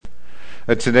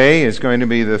Today is going to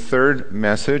be the third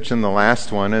message and the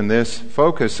last one in this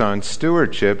focus on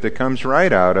stewardship that comes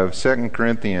right out of 2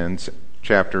 Corinthians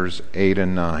chapters 8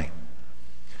 and 9.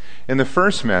 In the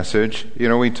first message,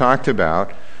 we talked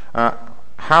about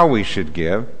how we should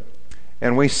give,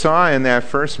 and we saw in that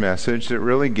first message that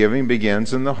really giving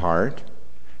begins in the heart,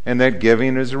 and that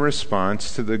giving is a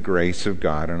response to the grace of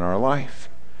God in our life.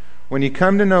 When you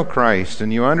come to know Christ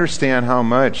and you understand how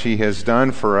much He has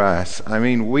done for us,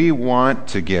 we want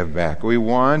to give back. We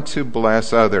want to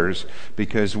bless others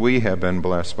because we have been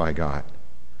blessed by God.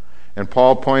 And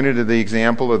Paul pointed to the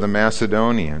example of the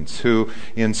Macedonians who,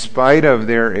 in spite of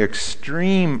their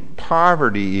extreme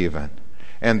poverty even,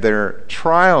 and their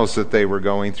trials that they were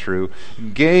going through,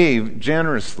 gave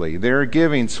generously. Their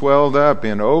giving swelled up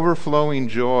in overflowing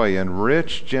joy and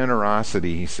rich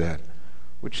generosity, he said,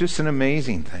 which is an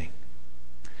amazing thing.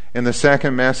 In the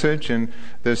second message in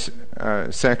this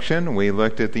section, we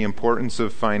looked at the importance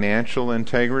of financial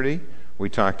integrity. We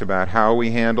talked about how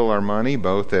we handle our money,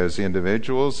 both as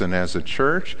individuals and as a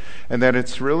church, and that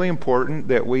it's really important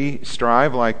that we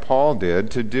strive, like Paul did,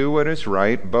 to do what is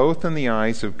right, both in the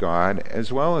eyes of God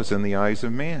as well as in the eyes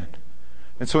of man.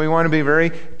 And so we want to be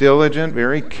very diligent,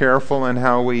 very careful in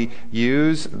how we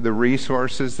use the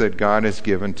resources that God has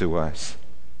given to us.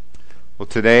 Well,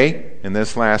 today, in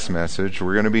this last message,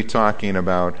 we're going to be talking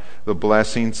about the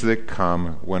blessings that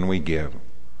come when we give.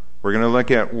 We're going to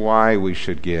look at why we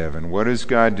should give and what does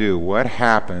God do, what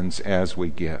happens as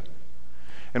we give.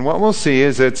 And what we'll see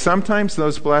is that sometimes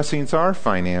those blessings are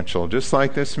financial, just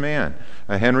like this man,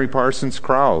 Henry Parsons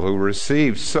Crowell, who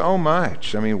received so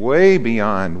much, way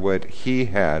beyond what he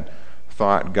had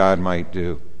thought God might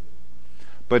do.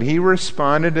 But he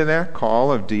responded to that call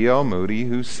of D.L. Moody,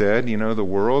 who said, the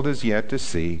world is yet to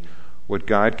see what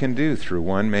God can do through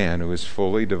one man who is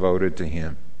fully devoted to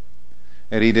Him.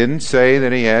 And he didn't say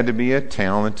that he had to be a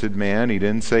talented man. He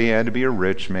didn't say he had to be a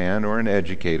rich man or an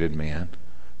educated man.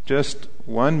 Just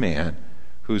one man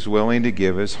who's willing to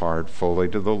give his heart fully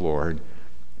to the Lord.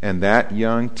 And that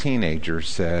young teenager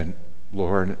said,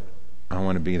 Lord, I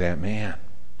want to be that man.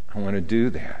 I want to do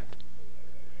that.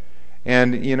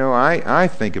 And, I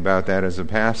think about that as a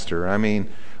pastor.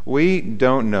 We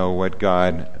don't know what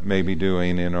God may be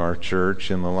doing in our church,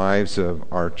 in the lives of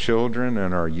our children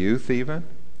and our youth even,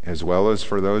 as well as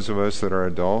for those of us that are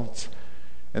adults.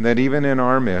 And that even in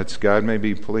our midst, God may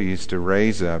be pleased to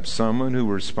raise up someone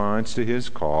who responds to His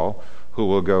call, who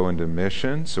will go into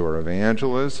missions or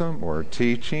evangelism or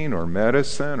teaching or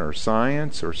medicine or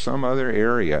science or some other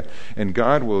area. And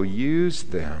God will use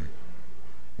them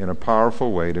in a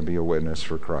powerful way to be a witness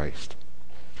for Christ.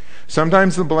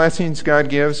 Sometimes the blessings God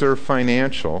gives are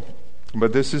financial,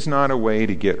 but this is not a way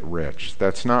to get rich.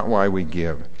 That's not why we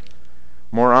give.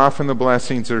 More often the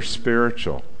blessings are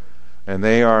spiritual, and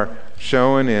they are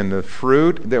shown in the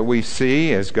fruit that we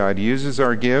see as God uses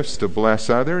our gifts to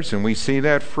bless others, and we see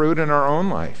that fruit in our own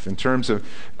life in terms of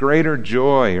greater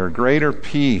joy or greater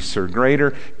peace or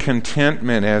greater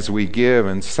contentment as we give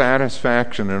and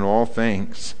satisfaction in all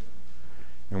things.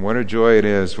 And what a joy it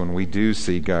is when we do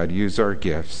see God use our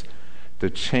gifts to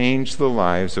change the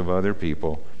lives of other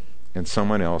people and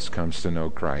someone else comes to know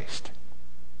Christ.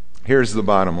 Here's the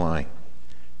bottom line.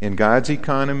 In God's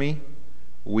economy,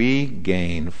 we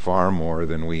gain far more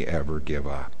than we ever give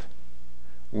up.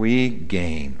 We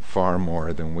gain far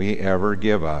more than we ever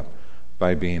give up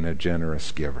by being a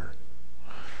generous giver.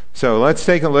 So let's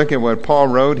take a look at what Paul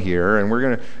wrote here, and we're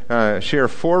going to share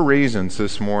 4 reasons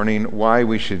this morning why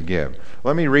we should give.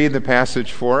 Let me read the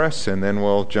passage for us, and then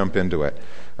we'll jump into it.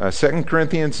 2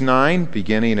 Corinthians 9,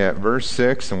 beginning at verse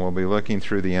 6, and we'll be looking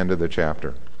through the end of the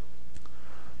chapter.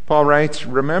 Paul writes,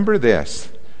 "Remember this,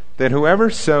 that whoever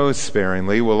sows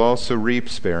sparingly will also reap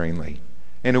sparingly,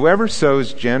 and whoever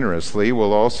sows generously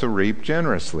will also reap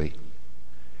generously.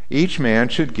 Each man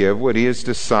should give what he has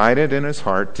decided in his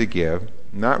heart to give,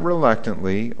 not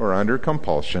reluctantly or under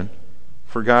compulsion,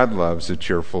 for God loves a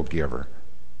cheerful giver.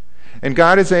 And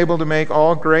God is able to make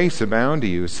all grace abound to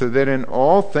you, so that in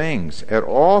all things, at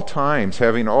all times,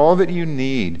 having all that you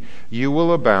need, you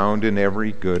will abound in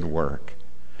every good work.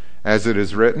 As it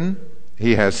is written,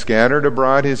 He has scattered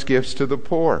abroad His gifts to the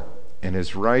poor, and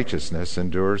His righteousness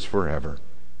endures forever.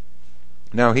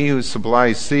 Now He who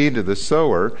supplies seed to the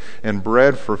sower and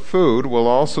bread for food will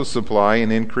also supply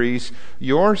and increase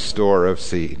your store of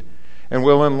seed, and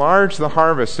will enlarge the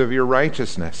harvest of your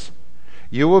righteousness.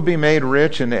 You will be made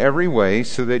rich in every way,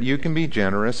 so that you can be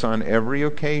generous on every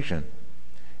occasion.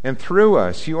 And through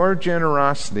us, your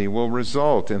generosity will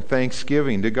result in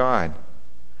thanksgiving to God.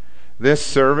 This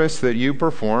service that you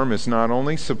perform is not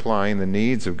only supplying the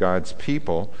needs of God's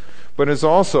people, but is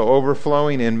also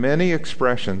overflowing in many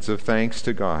expressions of thanks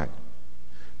to God.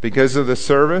 Because of the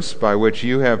service by which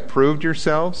you have proved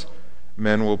yourselves,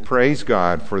 men will praise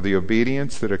God for the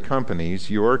obedience that accompanies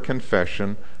your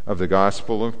confession of the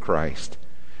gospel of Christ,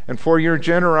 and for your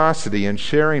generosity in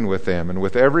sharing with them and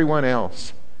with everyone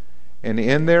else. And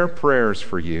in their prayers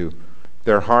for you,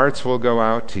 their hearts will go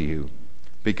out to you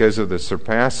because of the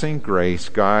surpassing grace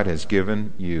God has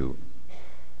given you.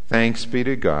 Thanks be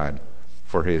to God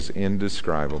for his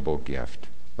indescribable gift.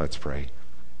 Let's pray.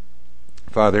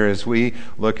 Father, as we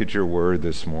look at your word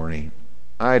this morning,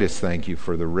 I just thank you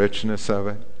for the richness of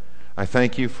it. I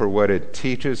thank you for what it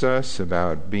teaches us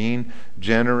about being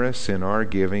generous in our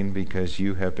giving because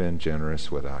you have been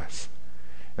generous with us.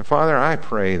 And Father, I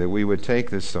pray that we would take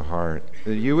this to heart,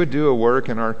 that you would do a work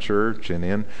in our church and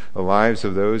in the lives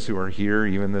of those who are here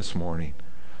even this morning.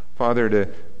 Father,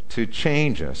 to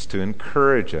change us, to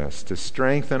encourage us, to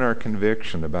strengthen our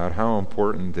conviction about how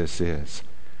important this is.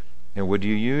 And would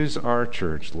you use our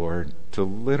church, Lord, to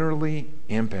literally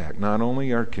impact not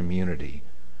only our community,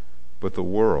 but the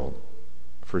world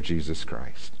for Jesus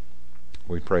Christ.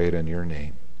 We pray it in your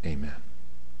name. Amen.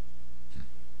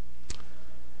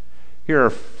 Here are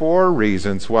 4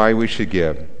 reasons why we should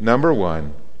give. Number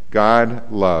 1,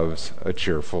 God loves a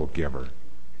cheerful giver.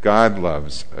 God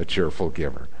loves a cheerful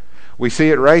giver. We see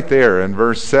it right there in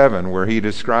verse 7 where he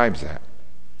describes that.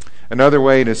 Another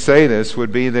way to say this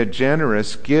would be that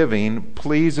generous giving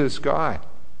pleases God.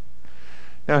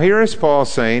 Now here is Paul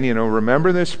saying,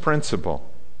 remember this principle,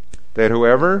 that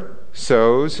whoever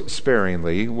sows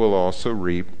sparingly will also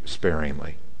reap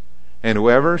sparingly. And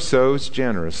whoever sows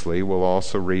generously will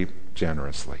also reap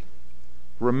generously.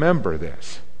 Remember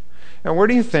this. Now, where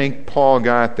do you think Paul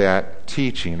got that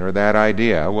teaching or that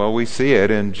idea? Well, we see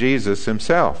it in Jesus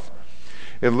himself.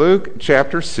 In Luke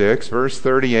chapter 6, verse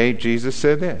 38, Jesus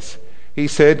said this. He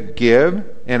said, "Give,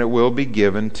 and it will be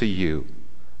given to you.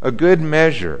 A good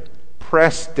measure,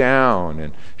 pressed down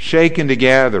and shaken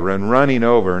together and running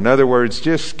over." In other words,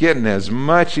 just getting as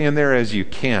much in there as you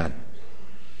can.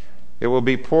 "It will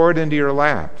be poured into your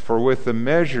lap, for with the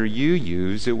measure you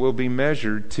use, it will be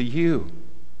measured to you."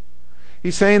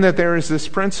 He's saying that there is this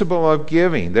principle of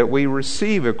giving, that we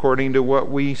receive according to what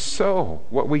we sow,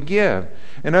 what we give.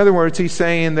 In other words, he's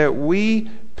saying that we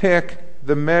pick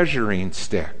the measuring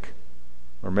stick,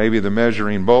 or maybe the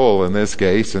measuring bowl in this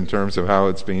case, in terms of how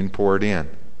it's being poured in.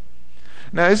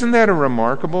 Now, isn't that a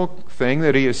remarkable thing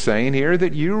that he is saying here?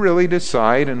 That you really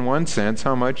decide, in one sense,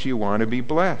 how much you want to be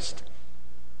blessed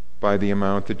by the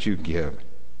amount that you give.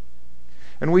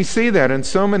 And we see that in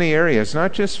so many areas,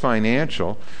 not just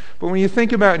financial, but when you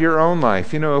think about your own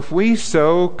life, if we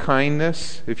sow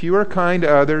kindness, if you are kind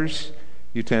to others,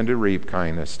 you tend to reap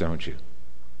kindness, don't you?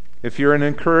 If you're an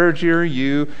encourager,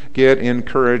 you get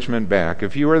encouragement back.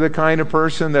 If you are the kind of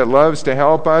person that loves to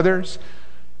help others,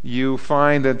 you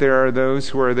find that there are those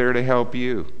who are there to help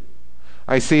you.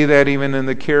 I see that even in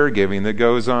the caregiving that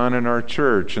goes on in our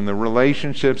church and the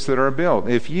relationships that are built.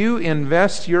 If you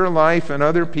invest your life in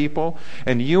other people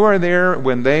and you are there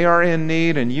when they are in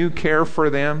need and you care for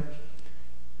them,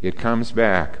 it comes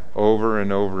back over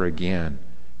and over again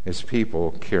as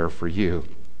people care for you.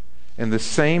 And the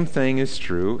same thing is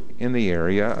true in the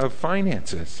area of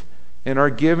finances and our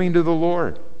giving to the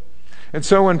Lord. And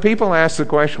so when people ask the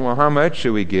question, well, how much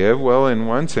should we give? Well, in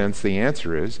one sense, the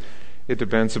answer is, it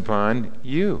depends upon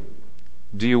you.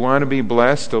 Do you want to be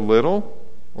blessed a little,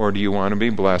 or do you want to be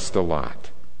blessed a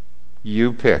lot?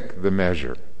 You pick the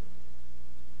measure.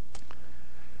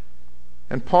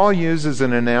 And Paul uses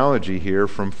an analogy here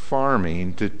from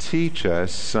farming to teach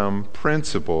us some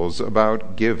principles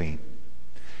about giving.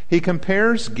 He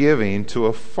compares giving to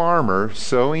a farmer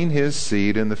sowing his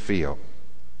seed in the field.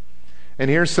 And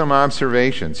here's some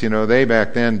observations. They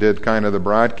back then did kind of the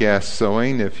broadcast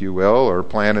sowing, if you will, or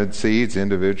planted seeds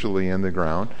individually in the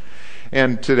ground.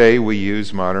 And today we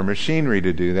use modern machinery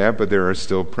to do that, but there are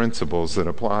still principles that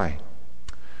apply.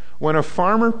 When a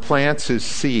farmer plants his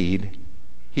seed,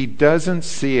 he doesn't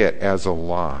see it as a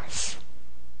loss.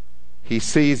 He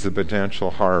sees the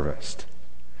potential harvest.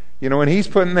 When he's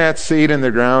putting that seed in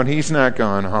the ground, he's not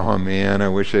going, "Oh man, I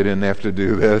wish I didn't have to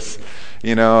do this.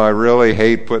 I really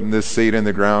hate putting this seed in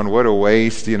the ground. What a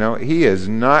waste." He is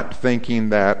not thinking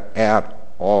that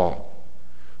at all.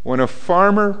 When a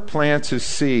farmer plants his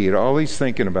seed, all he's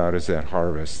thinking about is that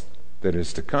harvest that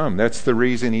is to come. That's the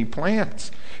reason he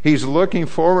plants. He's looking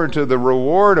forward to the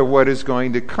reward of what is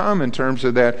going to come in terms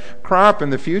of that crop in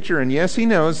the future. And yes, he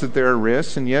knows that there are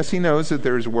risks, and yes, he knows that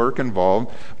there's work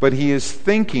involved, but he is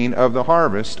thinking of the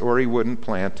harvest, or he wouldn't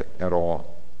plant at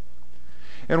all.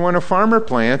 And when a farmer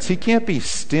plants, he can't be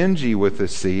stingy with the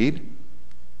seed.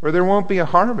 or there won't be a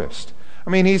harvest. I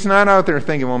mean, he's not out there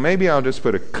thinking, well, maybe I'll just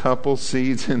put a couple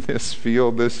seeds in this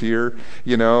field this year,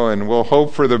 and we'll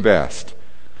hope for the best.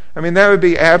 I mean, that would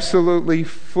be absolutely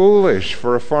foolish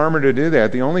for a farmer to do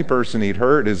that. The only person he'd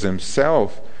hurt is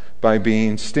himself by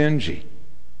being stingy.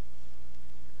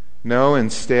 No,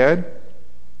 instead,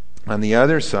 on the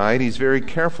other side, he's very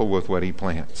careful with what he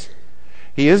plants.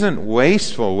 He isn't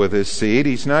wasteful with his seed.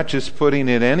 He's not just putting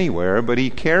it anywhere, but he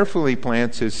carefully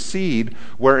plants his seed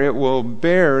where it will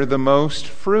bear the most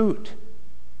fruit.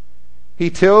 He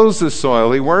tills the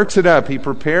soil, he works it up, he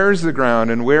prepares the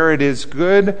ground, and where it is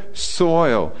good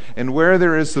soil, and where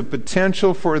there is the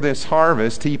potential for this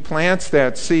harvest, he plants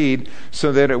that seed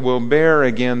so that it will bear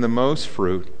again the most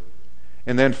fruit.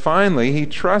 And then finally, he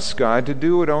trusts God to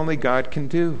do what only God can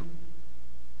do: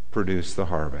 produce the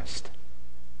harvest.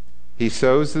 He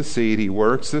sows the seed, he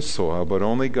works the soil, but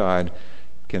only God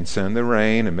can send the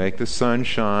rain and make the sun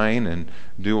shine and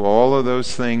do all of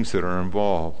those things that are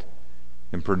involved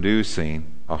in producing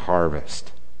a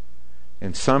harvest.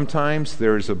 And sometimes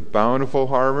there's a bountiful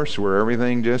harvest where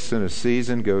everything just in a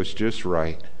season goes just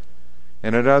right.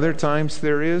 And at other times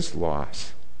there is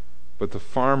loss. But the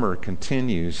farmer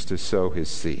continues to sow his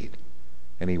seed,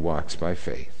 and he walks by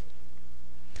faith.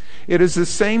 It is the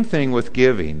same thing with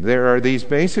giving. There are these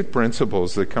basic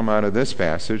principles that come out of this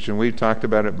passage, and we've talked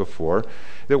about it before,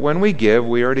 that when we give,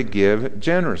 we are to give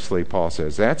generously, Paul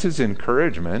says. That's his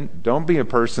encouragement. Don't be a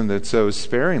person that sows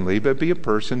sparingly, but be a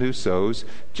person who sows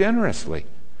generously.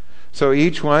 So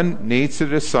each one needs to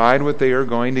decide what they are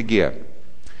going to give.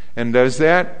 And does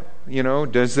that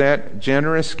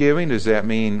generous giving, does that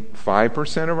mean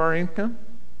 5% of our income?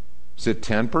 Is it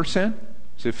 10%?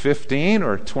 Is it 15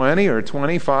 or 20 or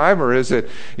 25, or is it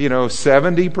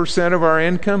 70% of our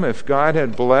income? If God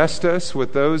had blessed us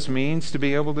with those means to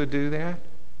be able to do that,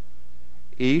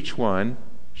 each one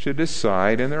should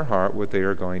decide in their heart what they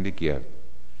are going to give.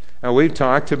 Now, we've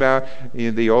talked about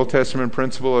the Old Testament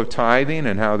principle of tithing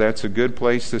and how that's a good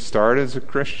place to start as a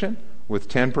Christian, with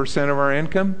 10% of our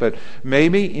income. But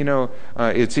maybe,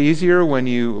 it's easier when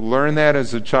you learn that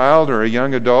as a child or a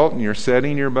young adult and you're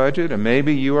setting your budget, and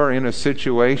maybe you are in a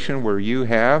situation where you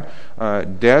have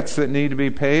debts that need to be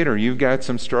paid, or you've got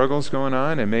some struggles going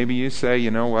on, and maybe you say,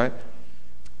 you know what,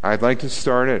 I'd like to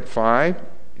start at 5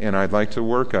 and I'd like to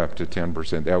work up to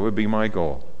 10%. That would be my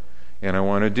goal. And I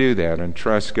want to do that and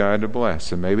trust God to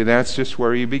bless. And maybe that's just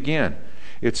where you begin.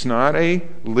 It's not a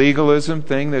legalism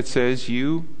thing that says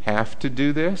you have to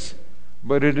do this,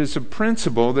 but it is a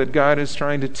principle that God is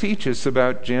trying to teach us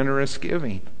about generous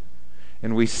giving.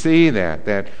 And we see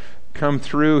that come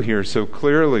through here so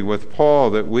clearly with Paul,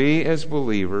 that we as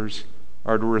believers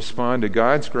are to respond to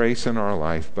God's grace in our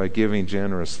life by giving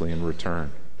generously in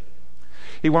return.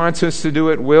 He wants us to do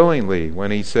it willingly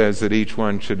when he says that each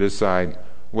one should decide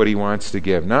what he wants to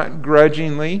give. Not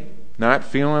grudgingly, not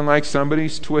feeling like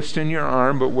somebody's twisting your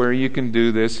arm, but where you can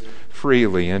do this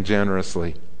freely and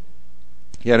generously.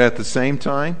 Yet at the same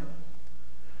time,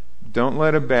 don't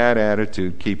let a bad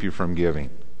attitude keep you from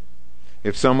giving.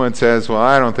 If someone says, well,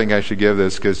 I don't think I should give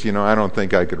this because, I don't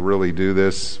think I could really do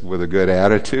this with a good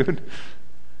attitude,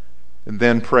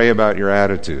 then pray about your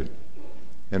attitude.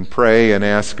 And pray and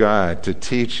ask God to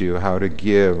teach you how to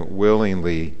give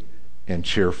willingly and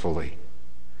cheerfully.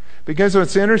 Because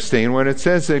what's interesting, when it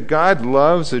says that God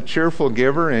loves a cheerful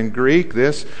giver, in Greek,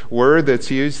 this word that's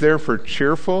used there for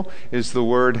cheerful is the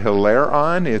word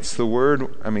hilaron. It's the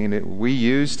word, we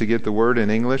use to get the word in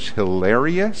English,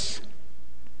 hilarious.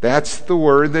 That's the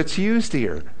word that's used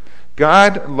here.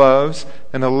 God loves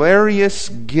an hilarious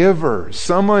giver,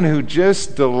 someone who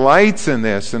just delights in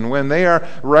this. And when they are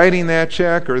writing that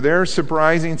check, or they're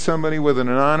surprising somebody with an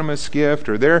anonymous gift,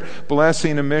 or they're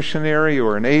blessing a missionary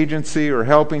or an agency or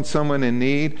helping someone in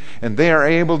need, and they are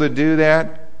able to do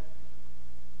that,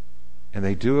 and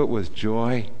they do it with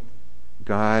joy,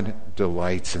 God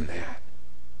delights in that.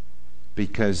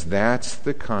 Because that's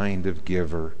the kind of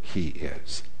giver He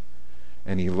is.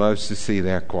 And He loves to see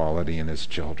that quality in His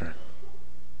children.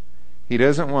 He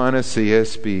doesn't want to see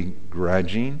us be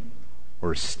grudging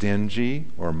or stingy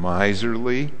or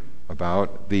miserly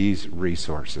about these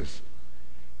resources.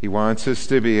 He wants us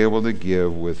to be able to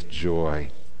give with joy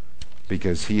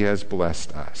because He has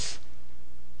blessed us.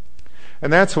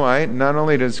 And that's why not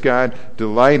only does God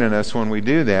delight in us when we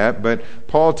do that, but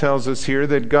Paul tells us here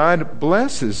that God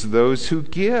blesses those who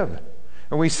give.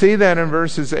 And we see that in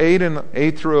verses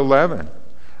 8 through 11.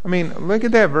 Look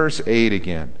at that verse 8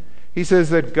 again. He says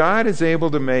that God is able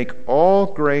to make all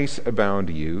grace abound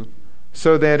to you,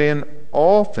 so that in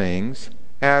all things,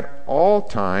 at all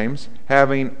times,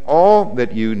 having all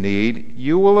that you need,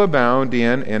 you will abound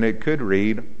in, and it could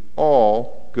read,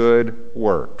 all good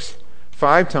works.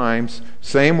 5 times,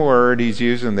 same word he's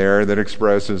using there that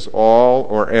expresses all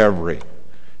or every.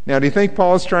 Now, do you think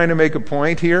Paul's trying to make a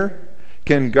point here?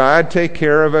 Can God take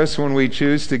care of us when we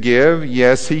choose to give?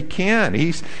 Yes, he can.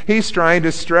 He's trying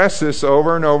to stress this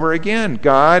over and over again.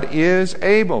 God is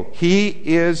able. He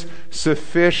is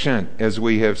sufficient, as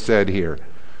we have said here,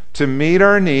 to meet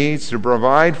our needs, to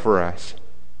provide for us.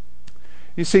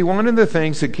 You see, one of the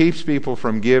things that keeps people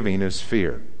from giving is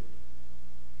fear.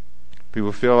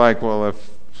 People feel like, well,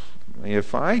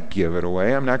 if I give it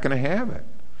away, I'm not going to have it.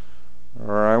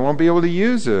 Or I won't be able to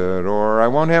use it. Or I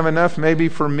won't have enough maybe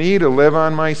for me to live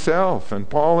on myself. And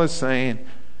Paul is saying,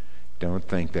 don't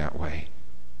think that way.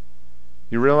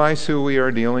 You realize who we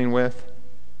are dealing with?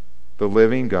 The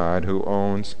living God who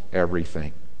owns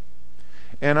everything.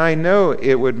 And I know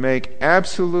it would make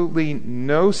absolutely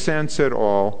no sense at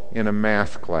all in a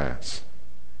math class.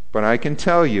 But I can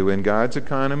tell you, in God's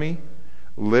economy,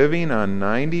 living on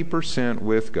 90%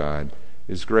 with God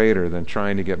is greater than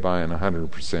trying to get by on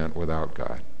 100% without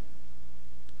God.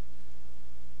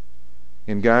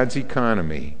 In God's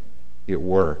economy, it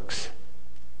works.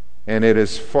 And it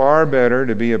is far better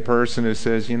to be a person who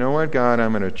says, you know what, God,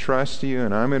 I'm going to trust you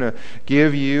and I'm going to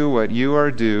give you what you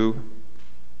are due.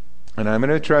 And I'm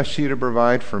going to trust you to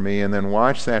provide for me, and then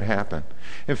watch that happen.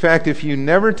 In fact, if you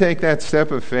never take that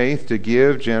step of faith to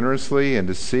give generously and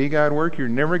to see God work, you're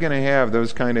never going to have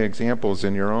those kind of examples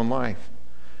in your own life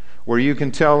where you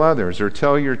can tell others or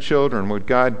tell your children what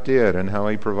God did and how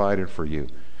he provided for you.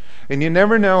 And you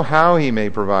never know how he may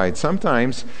provide.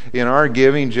 Sometimes in our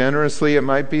giving generously, it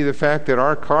might be the fact that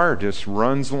our car just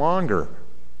runs longer.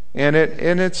 And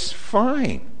it's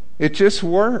fine. It just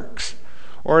works.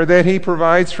 Or that he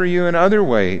provides for you in other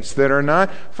ways that are not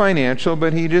financial,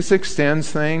 but he just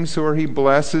extends things, or he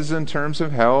blesses in terms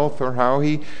of health, or how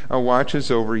he watches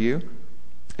over you.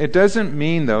 It doesn't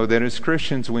mean, though, that as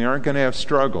Christians we aren't going to have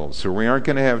struggles or we aren't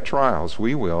going to have trials.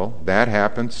 We will. That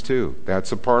happens too.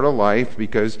 That's a part of life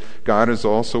because God is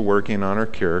also working on our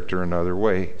character in other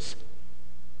ways.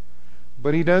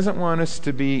 But he doesn't want us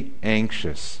to be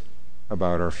anxious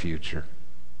about our future.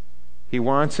 He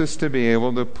wants us to be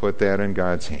able to put that in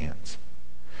God's hands.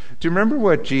 Do you remember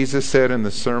what Jesus said in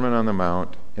the Sermon on the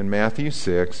Mount in Matthew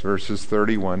 6, verses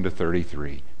 31 to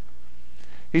 33?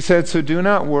 He said, so do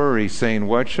not worry, saying,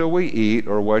 what shall we eat,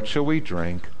 or what shall we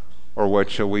drink, or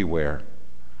what shall we wear?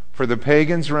 For the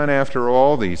pagans run after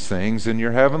all these things, and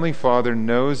your heavenly Father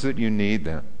knows that you need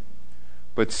them.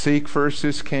 But seek first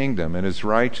his kingdom and his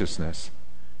righteousness,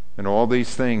 and all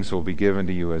these things will be given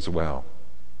to you as well.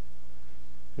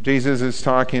 Jesus is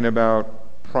talking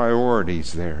about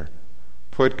priorities there.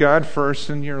 Put God first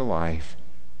in your life,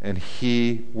 and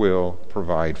he will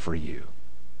provide for you.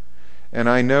 And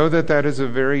I know that that is a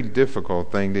very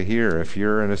difficult thing to hear if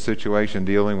you're in a situation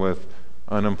dealing with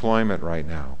unemployment right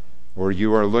now, or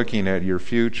you are looking at your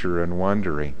future and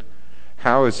wondering,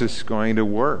 how is this going to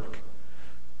work?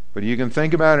 But you can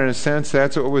think about it in a sense,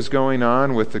 that's what was going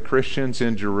on with the Christians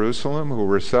in Jerusalem who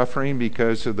were suffering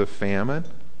because of the famine.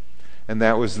 And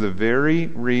that was the very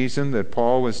reason that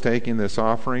Paul was taking this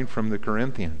offering from the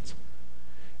Corinthians.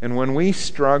 And when we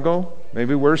struggle,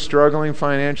 maybe we're struggling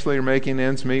financially or making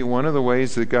ends meet, one of the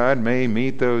ways that God may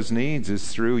meet those needs is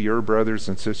through your brothers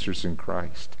and sisters in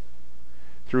Christ,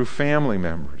 through family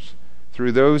members,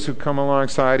 through those who come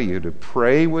alongside of you to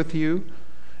pray with you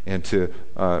and to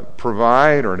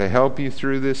provide or to help you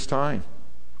through this time.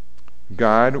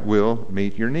 God will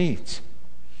meet your needs.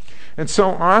 And so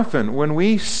often, when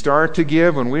we start to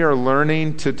give, when we are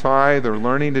learning to tithe or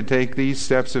learning to take these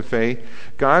steps of faith,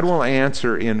 God will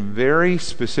answer in very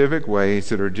specific ways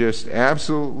that are just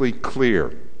absolutely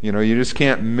clear. You know, you just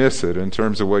can't miss it in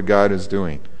terms of what God is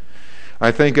doing.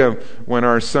 I think of when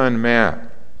our son Matt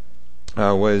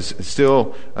was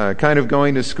still kind of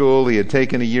going to school. He had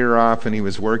taken a year off and he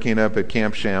was working up at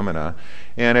Camp Chaminade.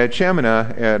 And at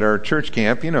Chaminade, at our church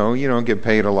camp, you don't get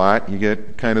paid a lot. You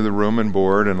get kind of the room and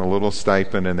board and a little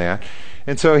stipend and that.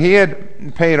 And so he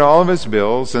had paid all of his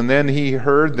bills, and then he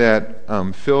heard that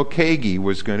Phil Keaggy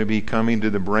was going to be coming to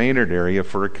the Brainerd area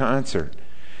for a concert.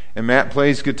 And Matt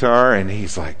plays guitar, and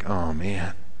he's like, oh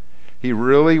man. He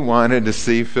really wanted to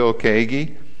see Phil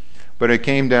Keaggy, but it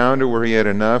came down to where he had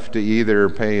enough to either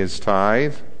pay his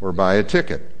tithe or buy a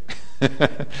ticket.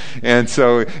 And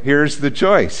so here's the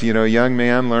choice. Young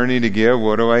man learning to give,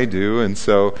 what do I do? And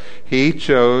so he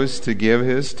chose to give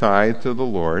his tithe to the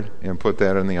Lord and put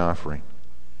that in the offering.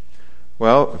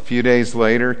 Well, a few days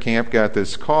later, camp got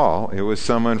this call. It was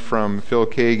someone from Phil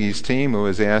Keaggy's team who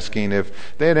was asking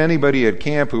if they had anybody at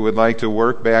camp who would like to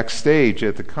work backstage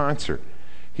at the concert.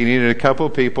 He needed a couple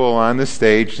people on the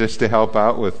stage just to help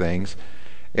out with things.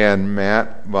 And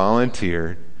Matt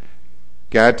volunteered,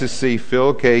 got to see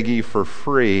Phil Keaggy for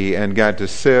free, and got to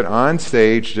sit on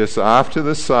stage just off to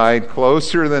the side,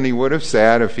 closer than he would have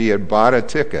sat if he had bought a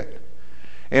ticket.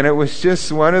 And it was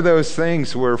just one of those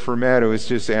things where for Matt it was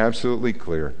just absolutely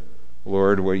clear,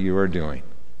 Lord, what you are doing.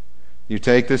 You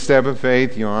take the step of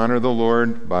faith, you honor the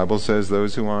Lord. The Bible says,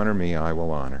 those who honor me, I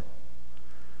will honor.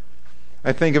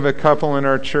 I think of a couple in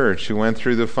our church who went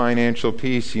through the Financial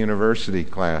Peace University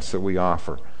class that we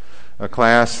offer. A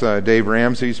class, Dave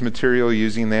Ramsey's material,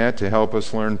 using that to help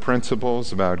us learn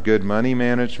principles about good money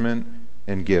management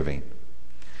and giving.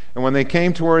 And when they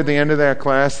came toward the end of that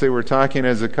class, they were talking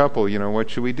as a couple, what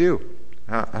should we do?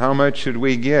 How much should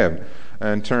we give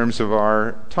in terms of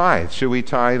our tithe? Should we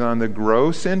tithe on the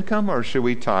gross income or should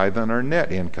we tithe on our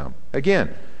net income?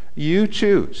 Again, you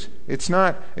choose. It's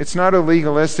not a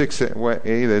legalistic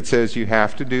way that says you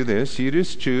have to do this. You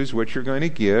just choose what you're going to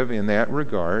give in that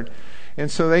regard. And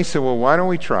so they said, well, why don't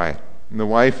we try it? And the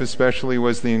wife especially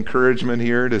was the encouragement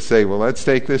here to say, well, let's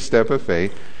take this step of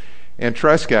faith and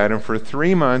trust God. And for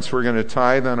 3 months, we're going to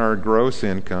tithe on our gross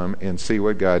income and see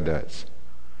what God does.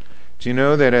 Do you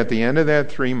know that at the end of that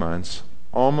 3 months,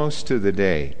 almost to the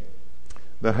day,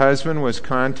 the husband was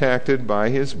contacted by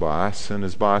his boss, and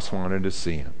his boss wanted to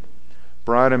see him.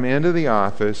 Brought him into the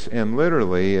office, and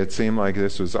literally, it seemed like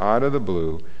this was out of the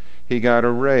blue, he got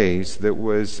a raise that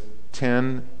was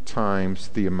 10 times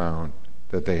the amount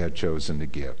that they had chosen to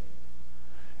give.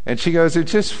 And she goes,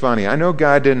 it's just funny. I know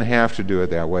God didn't have to do it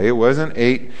that way. It wasn't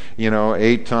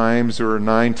 8 times or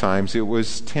 9 times. It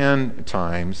was 10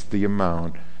 times the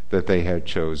amount that they had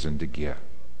chosen to give.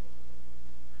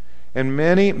 And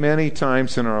many, many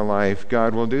times in our life,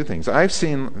 God will do things. I've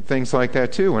seen things like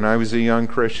that too when I was a young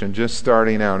Christian, just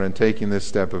starting out and taking this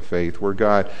step of faith, where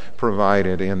God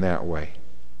provided in that way.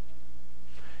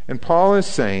 And Paul is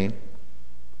saying,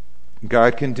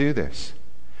 God can do this.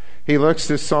 He looks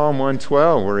to Psalm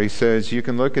 112, where he says, you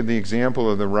can look at the example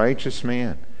of the righteous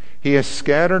man. He has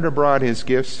scattered abroad his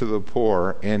gifts to the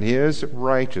poor, and his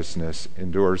righteousness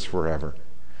endures forever.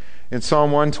 In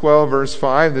Psalm 112, verse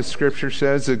 5, the scripture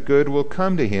says that good will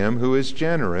come to him who is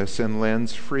generous and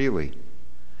lends freely.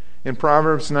 In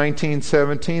Proverbs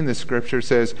 19:17, the scripture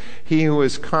says, he who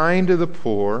is kind to the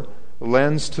poor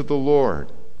lends to the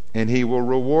Lord, and he will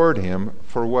reward him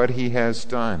for what he has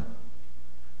done.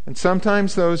 And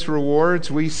sometimes those rewards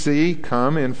we see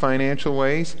come in financial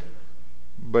ways,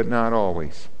 but not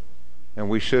always. And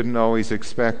we shouldn't always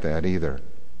expect that either.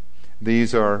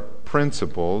 These are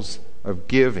principles of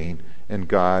giving, and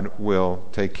God will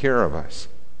take care of us.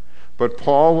 But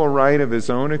Paul will write of his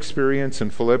own experience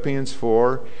in Philippians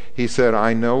 4. He said,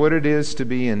 I know what it is to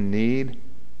be in need,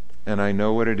 and I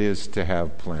know what it is to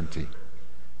have plenty.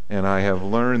 And I have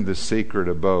learned the secret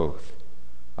of both.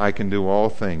 I can do all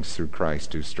things through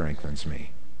Christ who strengthens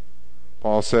me.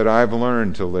 Paul said, I've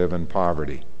learned to live in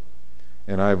poverty.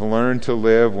 And I've learned to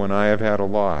live when I have had a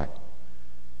lot.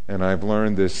 And I've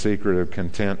learned this secret of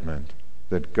contentment,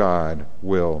 that God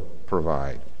will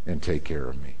provide and take care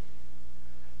of me.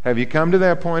 Have you come to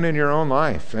that point in your own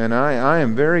life? And I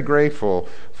am very grateful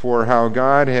for how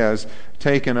God has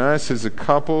taken us as a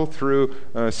couple through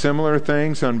similar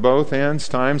things on both ends,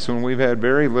 times when we've had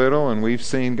very little and we've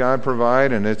seen God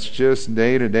provide, and it's just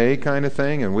day-to-day kind of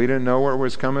thing, and we didn't know where it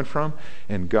was coming from,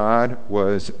 and God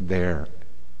was there.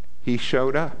 He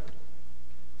showed up.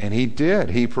 And He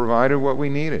did. He provided what we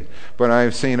needed. But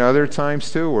I've seen other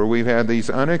times too where we've had these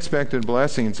unexpected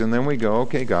blessings, and then we go,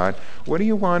 okay, God, what do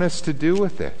you want us to do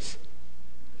with this?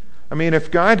 I mean,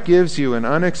 if God gives you an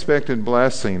unexpected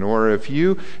blessing, or if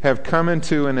you have come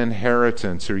into an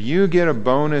inheritance, or you get a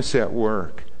bonus at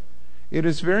work, it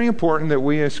is very important that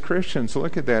we as Christians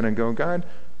look at that and go, God,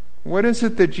 what is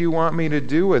it that you want me to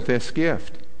do with this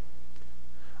gift?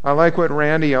 I like what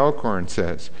Randy Alcorn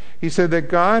says. He said that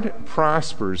God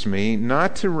prospers me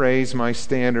not to raise my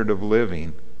standard of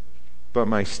living, but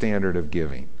my standard of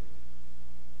giving.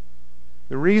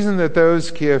 The reason that those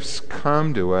gifts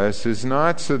come to us is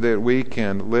not so that we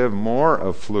can live more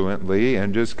affluently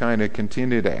and just kind of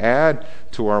continue to add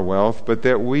to our wealth, but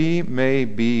that we may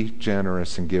be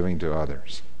generous in giving to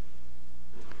others.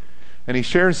 And he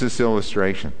shares this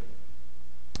illustration.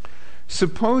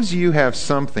 Suppose you have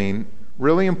something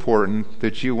really important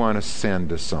that you want to send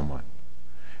to someone.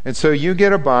 And so you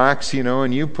get a box,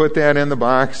 and you put that in the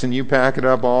box and you pack it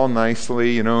up all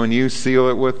nicely, and you seal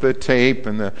it with the tape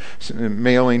and the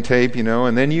mailing tape,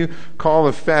 and then you call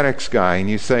the FedEx guy and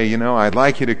you say, I'd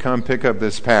like you to come pick up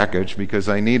this package because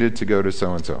I need it to go to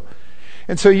so-and-so.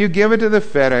 And so you give it to the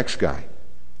FedEx guy.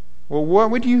 Well,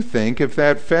 what would you think if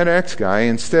that FedEx guy,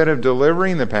 instead of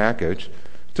delivering the package,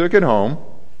 took it home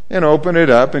and opened it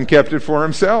up and kept it for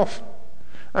himself.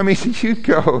 I mean, you'd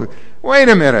go, wait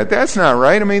a minute, that's not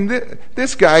right. I mean,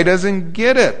 this guy doesn't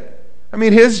get it. I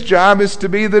mean, his job is to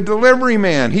be the delivery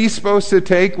man. He's supposed to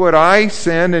take what I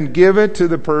send and give it to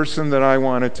the person that I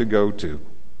want it to go to.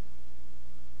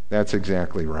 That's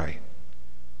exactly right.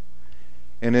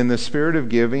 And in the spirit of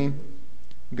giving,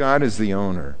 God is the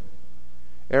owner.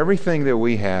 Everything that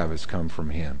we have has come from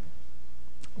Him.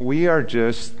 We are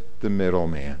just the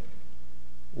middleman.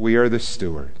 We are the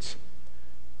stewards.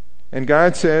 And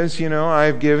God says,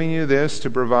 I've given you this to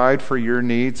provide for your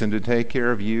needs and to take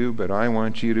care of you, but I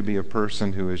want you to be a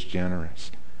person who is generous.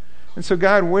 And so,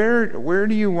 God, where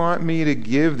do you want me to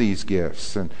give these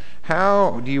gifts? And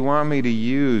how do you want me to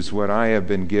use what I have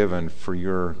been given for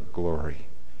your glory?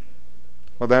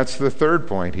 Well, that's the third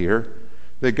point here,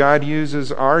 that God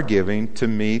uses our giving to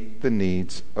meet the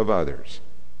needs of others.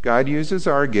 God uses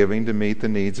our giving to meet the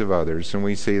needs of others, and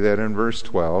we see that in verse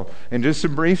 12. And just a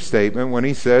brief statement when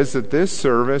he says that this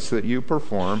service that you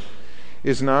perform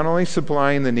is not only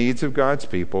supplying the needs of God's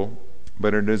people,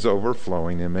 but it is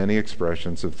overflowing in many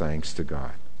expressions of thanks to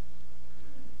God.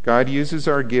 God uses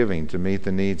our giving to meet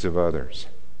the needs of others.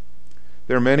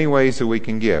 There are many ways that we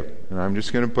can give, and I'm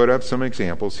just going to put up some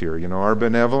examples here. Our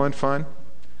benevolent fund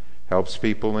helps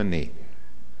people in need.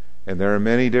 And there are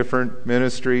many different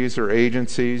ministries or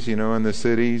agencies, in the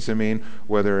cities. I mean,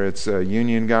 whether it's a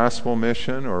Union Gospel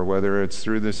Mission or whether it's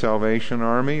through the Salvation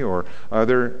Army or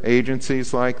other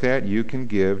agencies like that, you can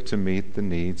give to meet the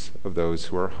needs of those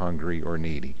who are hungry or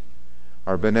needy.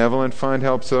 Our benevolent fund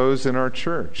helps those in our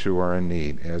church who are in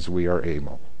need as we are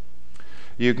able.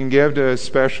 You can give to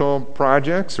special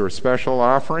projects or special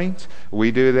offerings.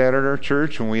 We do that at our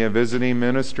church when we have visiting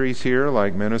ministries here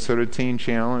like Minnesota Teen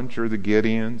Challenge or the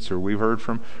Gideons, or we've heard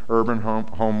from Urban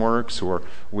Homeworks, or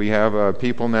we have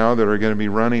people now that are going to be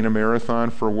running a marathon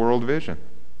for World Vision.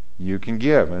 You can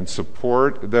give and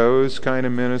support those kind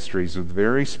of ministries with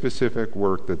very specific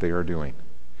work that they are doing.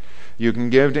 You can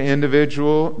give to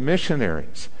individual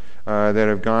missionaries that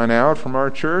have gone out from our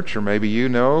church, or maybe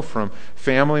from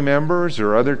family members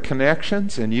or other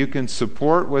connections, and you can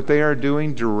support what they are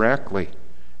doing directly.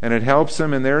 And it helps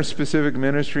them in their specific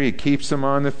ministry. It keeps them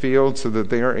on the field so that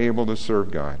they are able to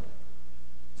serve God.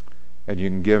 And you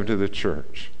can give to the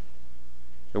church.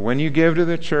 And when you give to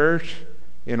the church,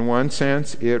 in one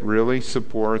sense, it really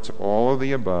supports all of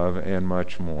the above and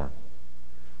much more.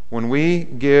 When we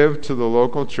give to the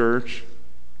local church,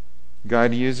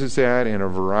 God uses that in a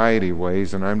variety of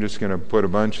ways, and I'm just going to put a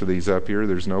bunch of these up here.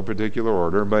 There's no particular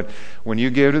order, but when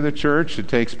you give to the church, it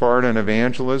takes part in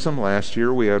evangelism. Last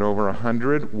year we had over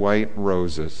 100 white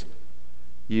roses.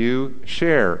 You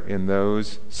share in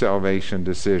those salvation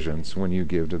decisions when you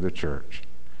give to the church.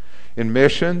 In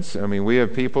missions, we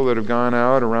have people that have gone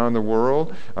out around the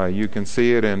world. You can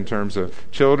see it in terms of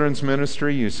children's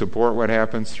ministry. You support what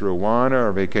happens through Awana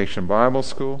or Vacation Bible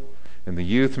School. In the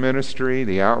youth ministry,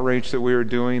 the outreach that we are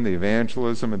doing, the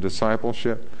evangelism and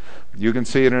discipleship. You can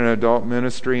see it in adult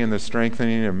ministry and the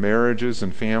strengthening of marriages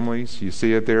and families. You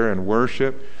see it there in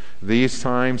worship. These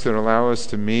times that allow us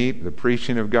to meet, the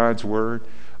preaching of God's Word.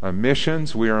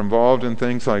 Missions, we are involved in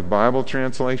things like Bible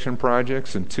translation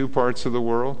projects in 2 parts of the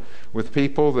world with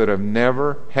people that have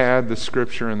never had the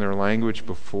Scripture in their language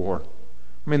before.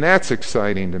 That's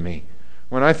exciting to me.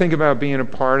 When I think about being a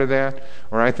part of that,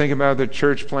 or I think about the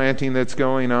church planting that's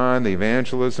going on, the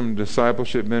evangelism,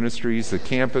 discipleship ministries, the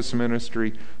campus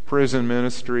ministry, prison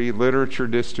ministry, literature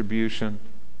distribution,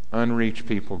 unreached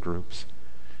people groups.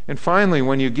 And finally,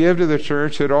 when you give to the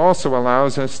church, it also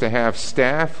allows us to have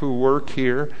staff who work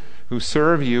here, who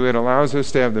serve you. It allows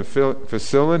us to have the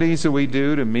facilities that we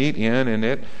do to meet in, and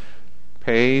it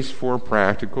pays for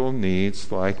practical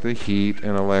needs like the heat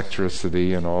and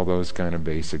electricity and all those kind of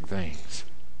basic things.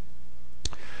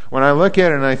 When I look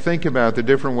at it and I think about the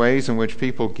different ways in which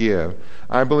people give,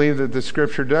 I believe that the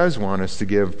Scripture does want us to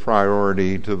give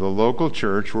priority to the local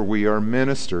church where we are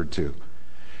ministered to.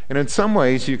 And in some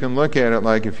ways you can look at it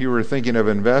like if you were thinking of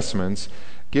investments,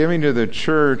 giving to the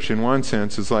church in one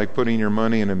sense is like putting your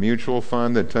money in a mutual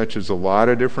fund that touches a lot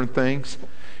of different things.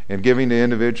 And giving to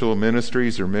individual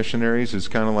ministries or missionaries is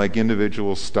kind of like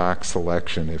individual stock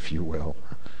selection, if you will.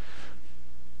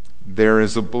 There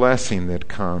is a blessing that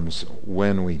comes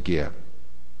when we give.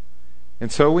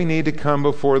 And so we need to come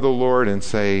before the Lord and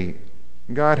say,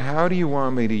 God, how do you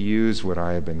want me to use what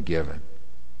I have been given?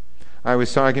 I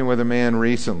was talking with a man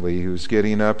recently who's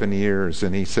getting up in years,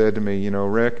 and he said to me,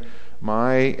 Rick,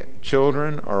 my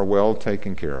children are well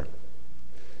taken care of,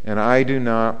 and I do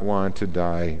not want to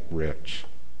die rich.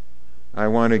 I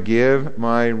want to give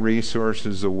my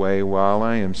resources away while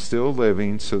I am still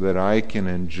living so that I can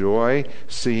enjoy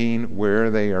seeing where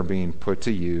they are being put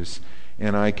to use,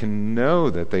 and I can know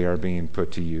that they are being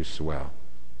put to use well.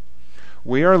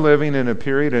 We are living in a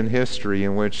period in history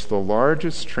in which the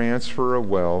largest transfer of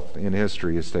wealth in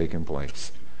history has taken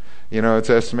place. It's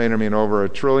estimated, over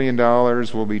 $1 trillion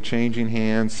will be changing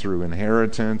hands through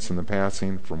inheritance and the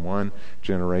passing from one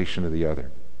generation to the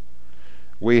other.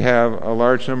 We have a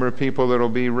large number of people that will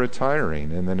be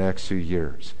retiring in the next few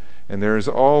years. And there is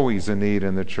always a need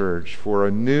in the church for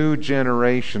a new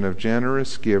generation of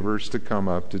generous givers to come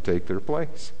up to take their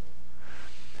place.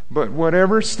 But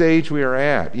whatever stage we are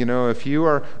at, if you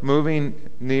are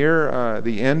moving near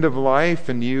the end of life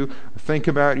and you think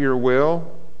about your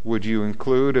will, would you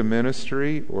include a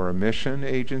ministry or a mission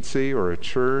agency or a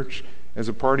church as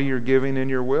a part of your giving in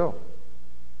your will?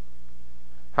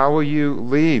 How will you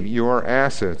leave your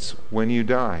assets when you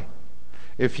die?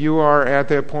 If you are at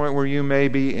that point where you may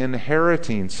be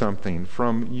inheriting something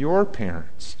from your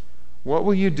parents, what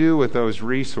will you do with those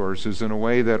resources in a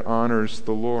way that honors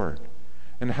the Lord?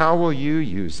 And how will you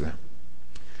use them?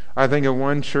 I think of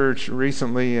one church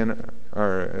recently it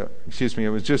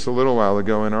was just a little while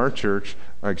ago in our church,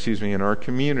 in our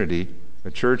community,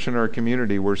 a church in our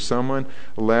community where someone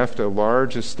left a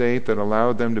large estate that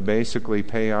allowed them to basically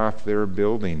pay off their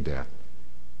building debt.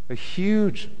 A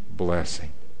huge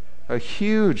blessing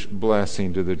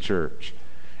to the church.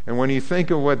 And when you think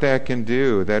of what that can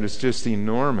do, that is just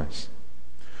enormous.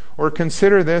 Or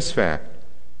consider this fact.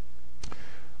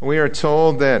 We are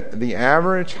told that the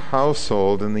average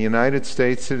household in the United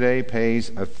States today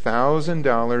pays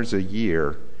 $1,000 a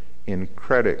year in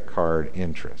credit card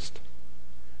interest.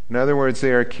 In other words,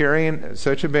 they are carrying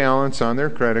such a balance on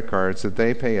their credit cards that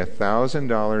they pay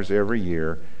 $1,000 every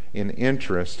year in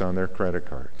interest on their credit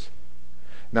cards.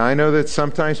 Now, I know that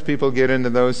sometimes people get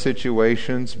into those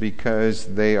situations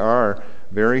because they are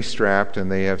very strapped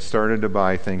and they have started to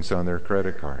buy things on their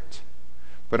credit cards.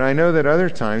 But I know that other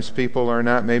times people are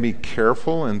not maybe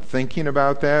careful in thinking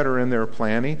about that or in their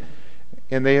planning,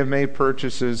 and they have made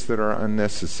purchases that are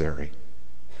unnecessary.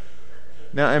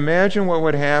 Now imagine what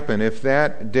would happen if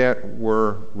that debt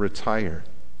were retired.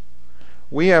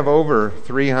 We have over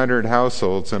 300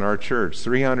 households in our church,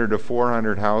 300 to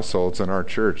 400 households in our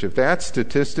church. If that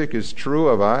statistic is true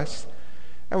of us,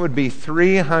 that would be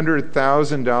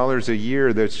 $300,000 a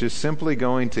year that's just simply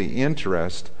going to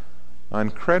interest on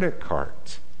credit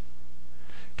cards.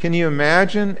 Can you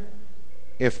imagine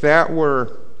if that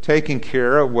were taking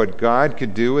care of what God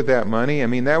could do with that money?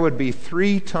 That would be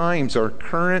 3 times our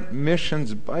current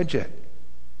missions budget.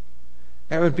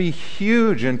 That would be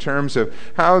huge in terms of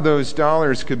how those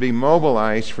dollars could be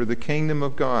mobilized for the kingdom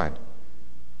of God.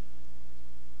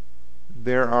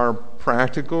 There are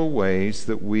practical ways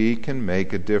that we can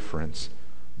make a difference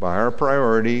by our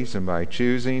priorities and by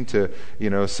choosing to,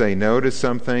 say no to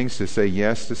some things, to say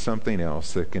yes to something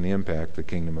else that can impact the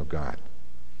kingdom of God.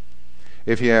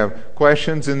 If you have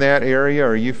questions in that area,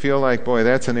 or you feel like, boy,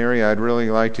 that's an area I'd really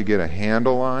like to get a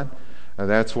handle on,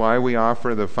 that's why we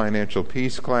offer the Financial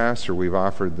Peace class, or we've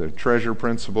offered the Treasure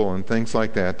Principle and things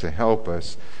like that to help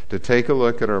us to take a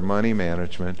look at our money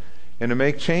management and to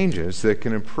make changes that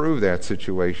can improve that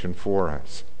situation for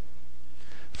us.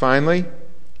 Finally,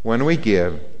 when we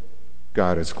give,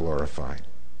 God is glorified.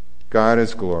 God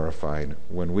is glorified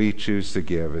when we choose to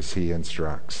give as He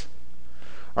instructs.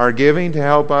 Our giving to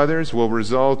help others will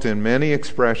result in many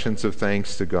expressions of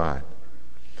thanks to God.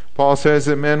 Paul says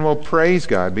that men will praise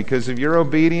God because of your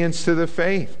obedience to the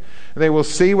faith. They will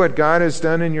see what God has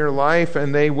done in your life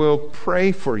and they will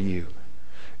pray for you.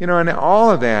 And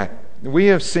all of that we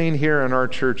have seen here in our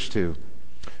church too.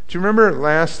 Do you remember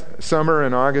last summer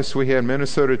in August we had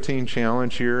Minnesota Teen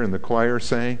Challenge here and the choir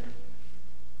sang?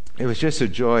 It was just a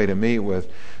joy to meet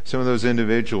with some of those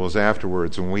individuals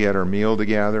afterwards when we had our meal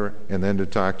together and then to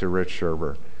talk to Rich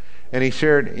Sherber. And he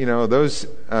shared, those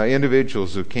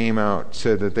individuals who came out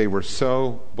said that they were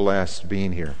so blessed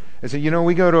being here. I said,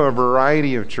 we go to a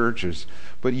variety of churches,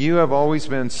 but you have always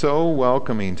been so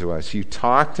welcoming to us. You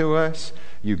talk to us.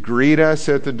 You greet us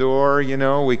at the door.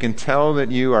 We can tell that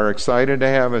you are excited to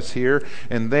have us here.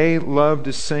 And they love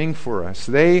to sing for us.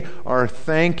 They are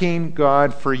thanking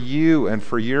God for you and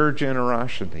for your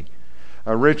generosity.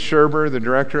 Rich Sherber, the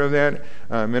director of that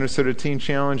Minnesota Teen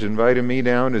Challenge, invited me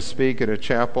down to speak at a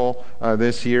chapel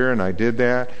this year, and I did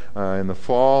that in the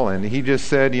fall. And he just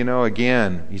said,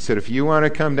 again, he said, if you want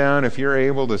to come down, if you're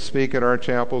able to speak at our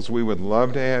chapels, we would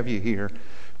love to have you here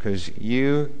because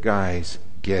you guys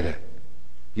get it.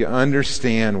 You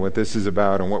understand what this is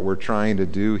about and what we're trying to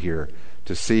do here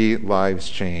to see lives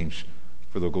change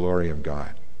for the glory of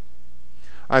God.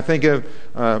 I think of,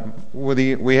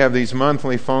 we have these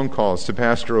monthly phone calls to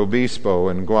Pastor Obispo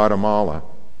in Guatemala.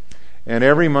 And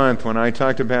every month when I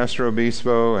talk to Pastor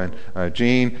Obispo and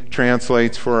Gene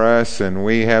translates for us and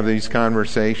we have these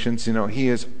conversations, he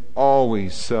is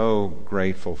always so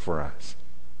grateful for us.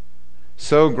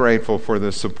 So grateful for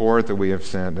the support that we have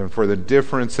sent and for the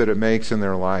difference that it makes in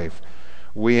their life.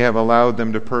 We have allowed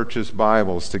them to purchase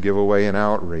Bibles to give away in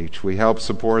outreach. We help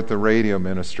support the radio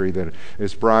ministry that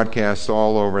is broadcast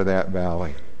all over that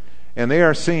valley. And they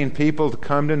are seeing people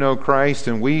come to know Christ,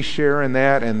 and we share in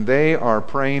that, and they are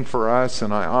praying for us,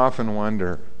 and I often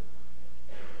wonder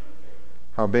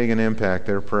how big an impact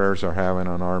their prayers are having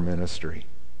on our ministry.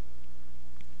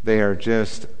 They are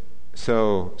just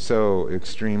so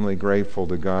extremely grateful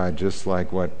to God, just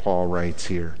like what Paul writes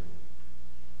here.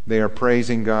 They are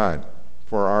praising God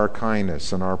for our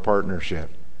kindness and our partnership,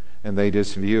 and they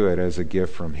just view it as a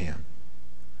gift from Him.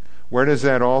 Where does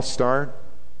that all start?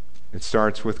 It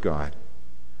starts with God.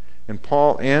 And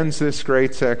Paul ends this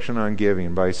great section on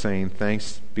giving by saying,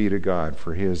 thanks be to God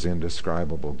for His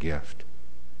indescribable gift.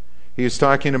 He is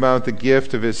talking about the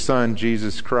gift of His Son,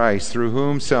 Jesus Christ, through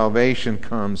whom salvation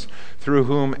comes, through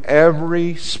whom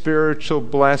every spiritual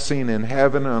blessing in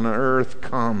heaven and on earth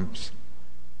comes,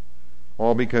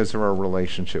 all because of our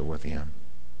relationship with Him.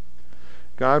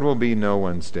 God will be no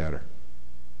one's debtor.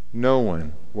 No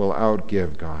one will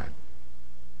outgive God.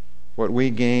 What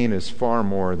we gain is far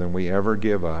more than we ever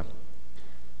give up.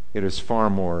 It is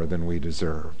far more than we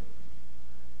deserve.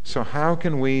 So how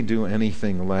can we do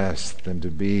anything less than to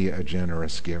be a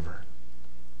generous giver?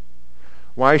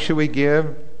 Why should we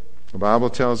give? The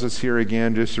Bible tells us here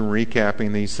again, just in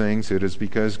recapping these things, it is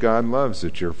because God loves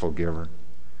a cheerful giver.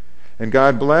 And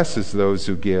God blesses those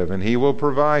who give, and He will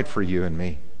provide for you and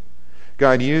me.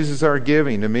 God uses our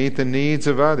giving to meet the needs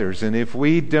of others, and if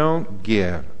we don't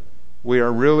give, we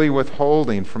are really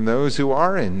withholding from those who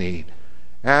are in need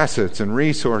assets and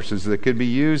resources that could be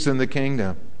used in the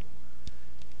kingdom.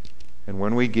 And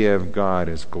when we give, God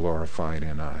is glorified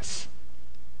in us.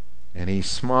 And He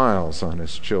smiles on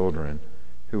His children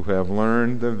who have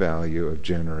learned the value of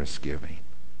generous giving.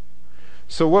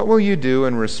 So what will you do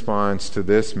in response to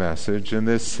this message and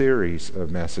this series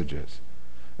of messages?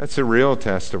 That's a real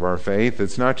test of our faith.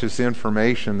 It's not just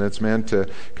information that's meant to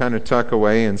kind of tuck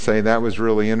away and say that was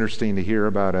really interesting to hear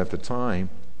about at the time.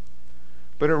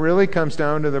 But it really comes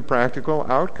down to the practical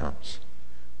outcomes.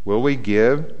 Will we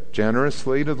give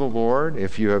generously to the Lord?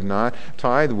 If you have not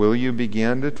tithed, will you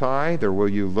begin to tithe? Or will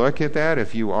you look at that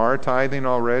if you are tithing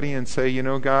already and say,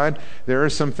 God, there are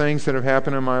some things that have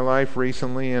happened in my life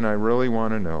recently and I really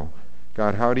want to know.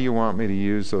 God, how do you want me to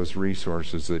use those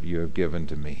resources that you have given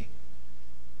to me?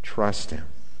 Trust Him.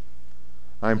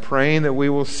 I'm praying that we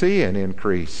will see an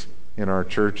increase in our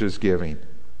church's giving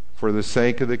for the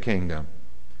sake of the kingdom.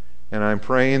 And I'm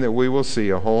praying that we will see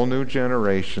a whole new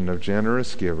generation of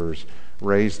generous givers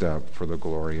raised up for the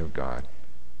glory of God.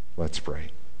 Let's pray.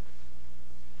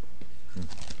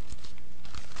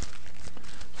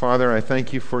 Father, I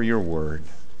thank you for your word.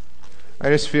 I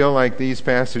just feel like these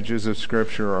passages of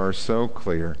Scripture are so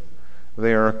clear.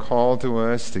 They are a call to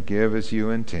us to give as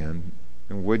you intend.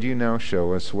 And would you now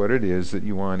show us what it is that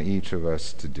you want each of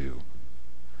us to do?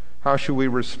 How should we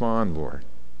respond, Lord?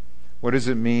 What does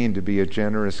it mean to be a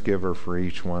generous giver for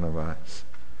each one of us?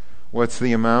 What's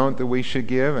the amount that we should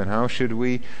give, and how should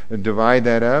we divide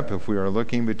that up if we are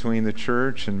looking between the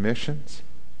church and missions?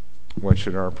 What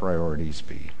should our priorities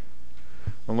be?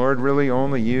 Well, Lord, really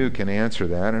only you can answer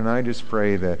that, and I just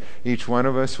pray that each one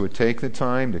of us would take the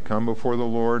time to come before the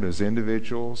Lord as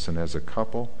individuals and as a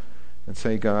couple and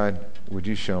say, God, would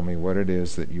you show me what it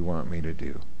is that you want me to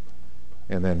do?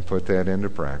 And then put that into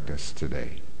practice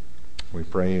today. We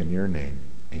pray in your name.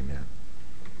 Amen.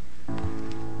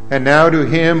 And now to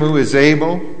Him who is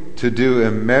able to do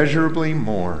immeasurably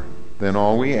more than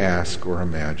all we ask or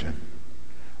imagine,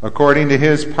 according to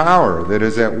His power that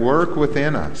is at work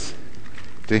within us,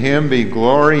 to Him be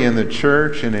glory in the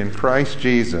church and in Christ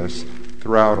Jesus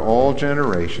throughout all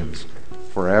generations,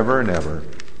 forever and ever.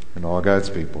 And all God's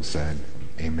people said,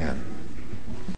 Amen.